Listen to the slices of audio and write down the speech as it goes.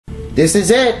This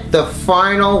is it. The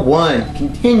final one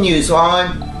continues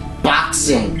on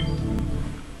boxing.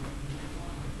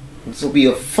 This will be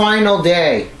a final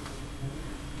day.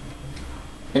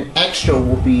 An extra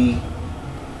will be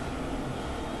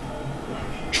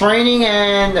training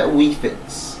and Wii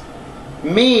Fits.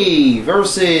 Me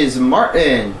versus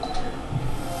Martin.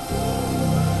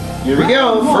 Here we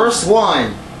go. First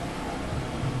one.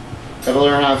 Gotta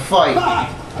learn how to fight.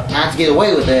 Not to get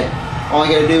away with it. All I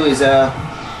gotta do is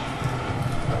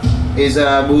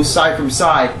move side from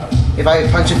side. If I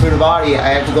punch it through the body, I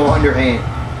have to go underhand.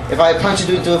 If I punch it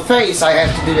to the face, I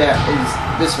have to do that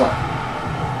this way.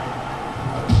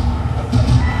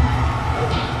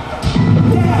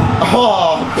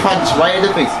 Oh, punch right in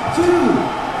the face. 2,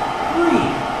 3,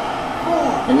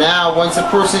 4. And now, once the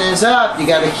person is up, you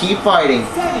gotta keep fighting.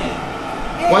 7,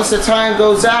 8. Once the time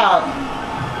goes out,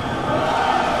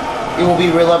 it will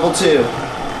be level 2.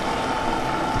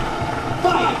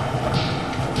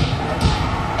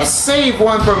 A save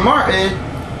one for Martin.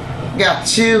 Got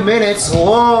 2 minutes.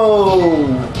 Whoa!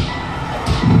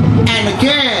 And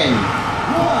again.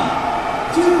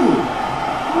 1, 2,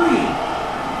 3,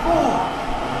 4.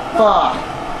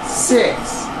 5,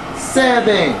 6,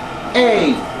 7,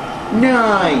 8,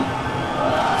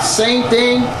 9. Same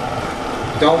thing.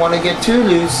 Don't want to get too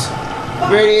loose.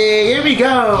 Ready? Here we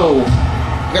go.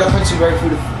 Gotta punch you right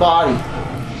through the body.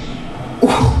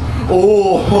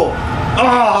 Oh!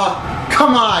 Ah!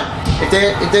 Come on!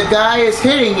 If the guy is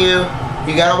hitting you,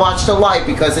 you gotta watch the light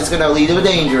because it's gonna lead to a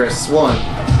dangerous one.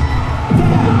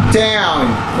 Down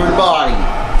for the body.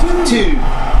 2,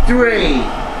 3,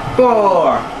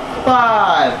 4,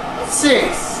 5,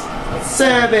 6,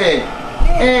 7,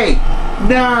 8,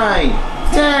 9,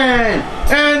 10,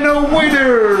 and the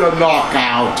winner, the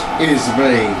knockout, is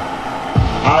me.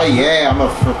 Oh yeah, I'm a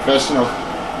professional.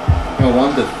 I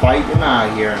want to fight him out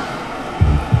of here.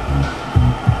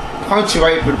 Punch you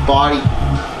right for the body.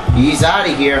 He's out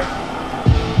of here.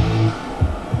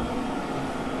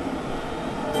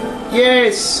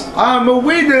 Yes, I'm a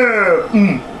winner.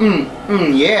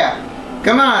 Yeah.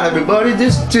 Come on, everybody,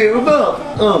 just cheer up.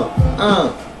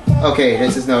 Okay,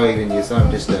 this is not even you, so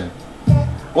I'm just done.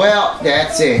 Well,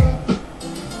 that's it.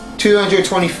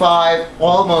 225,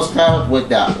 almost out with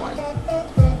that one.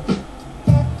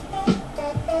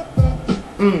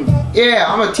 Yeah,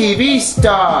 I'm a TV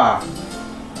star.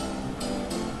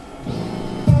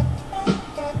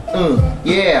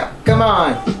 Yeah, come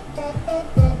on.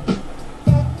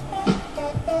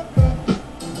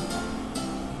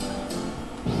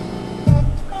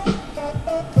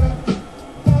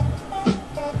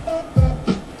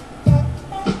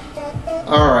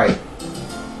 Alright.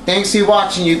 Thanks for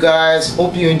watching, you guys.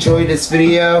 Hope you enjoyed this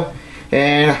video.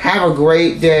 And have a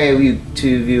great day, you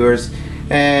two viewers.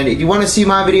 And if you want to see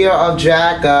my video of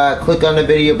Jack, click on the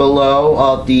video below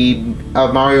of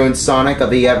Mario and Sonic of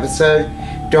the episode.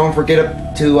 Don't forget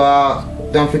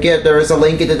there is a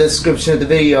link in the description of the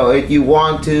video. If you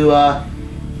want to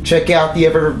check out the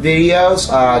other videos,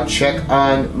 check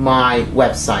on my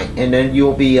website, and then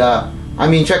you'll be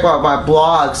check out my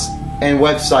blogs and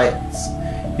websites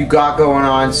you got going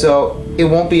on. So it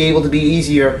won't be able to be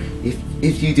easier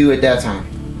if you do it that time.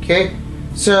 Okay.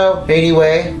 So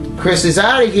anyway, Chris is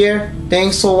out of here.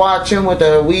 Thanks for watching with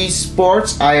the Wii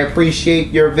Sports. I appreciate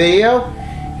your video.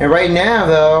 And right now,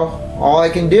 though, all I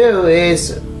can do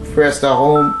is press the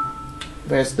home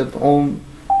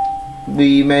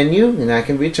Wii menu, and I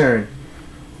can return.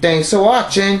 Thanks for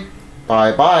watching.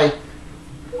 Bye bye.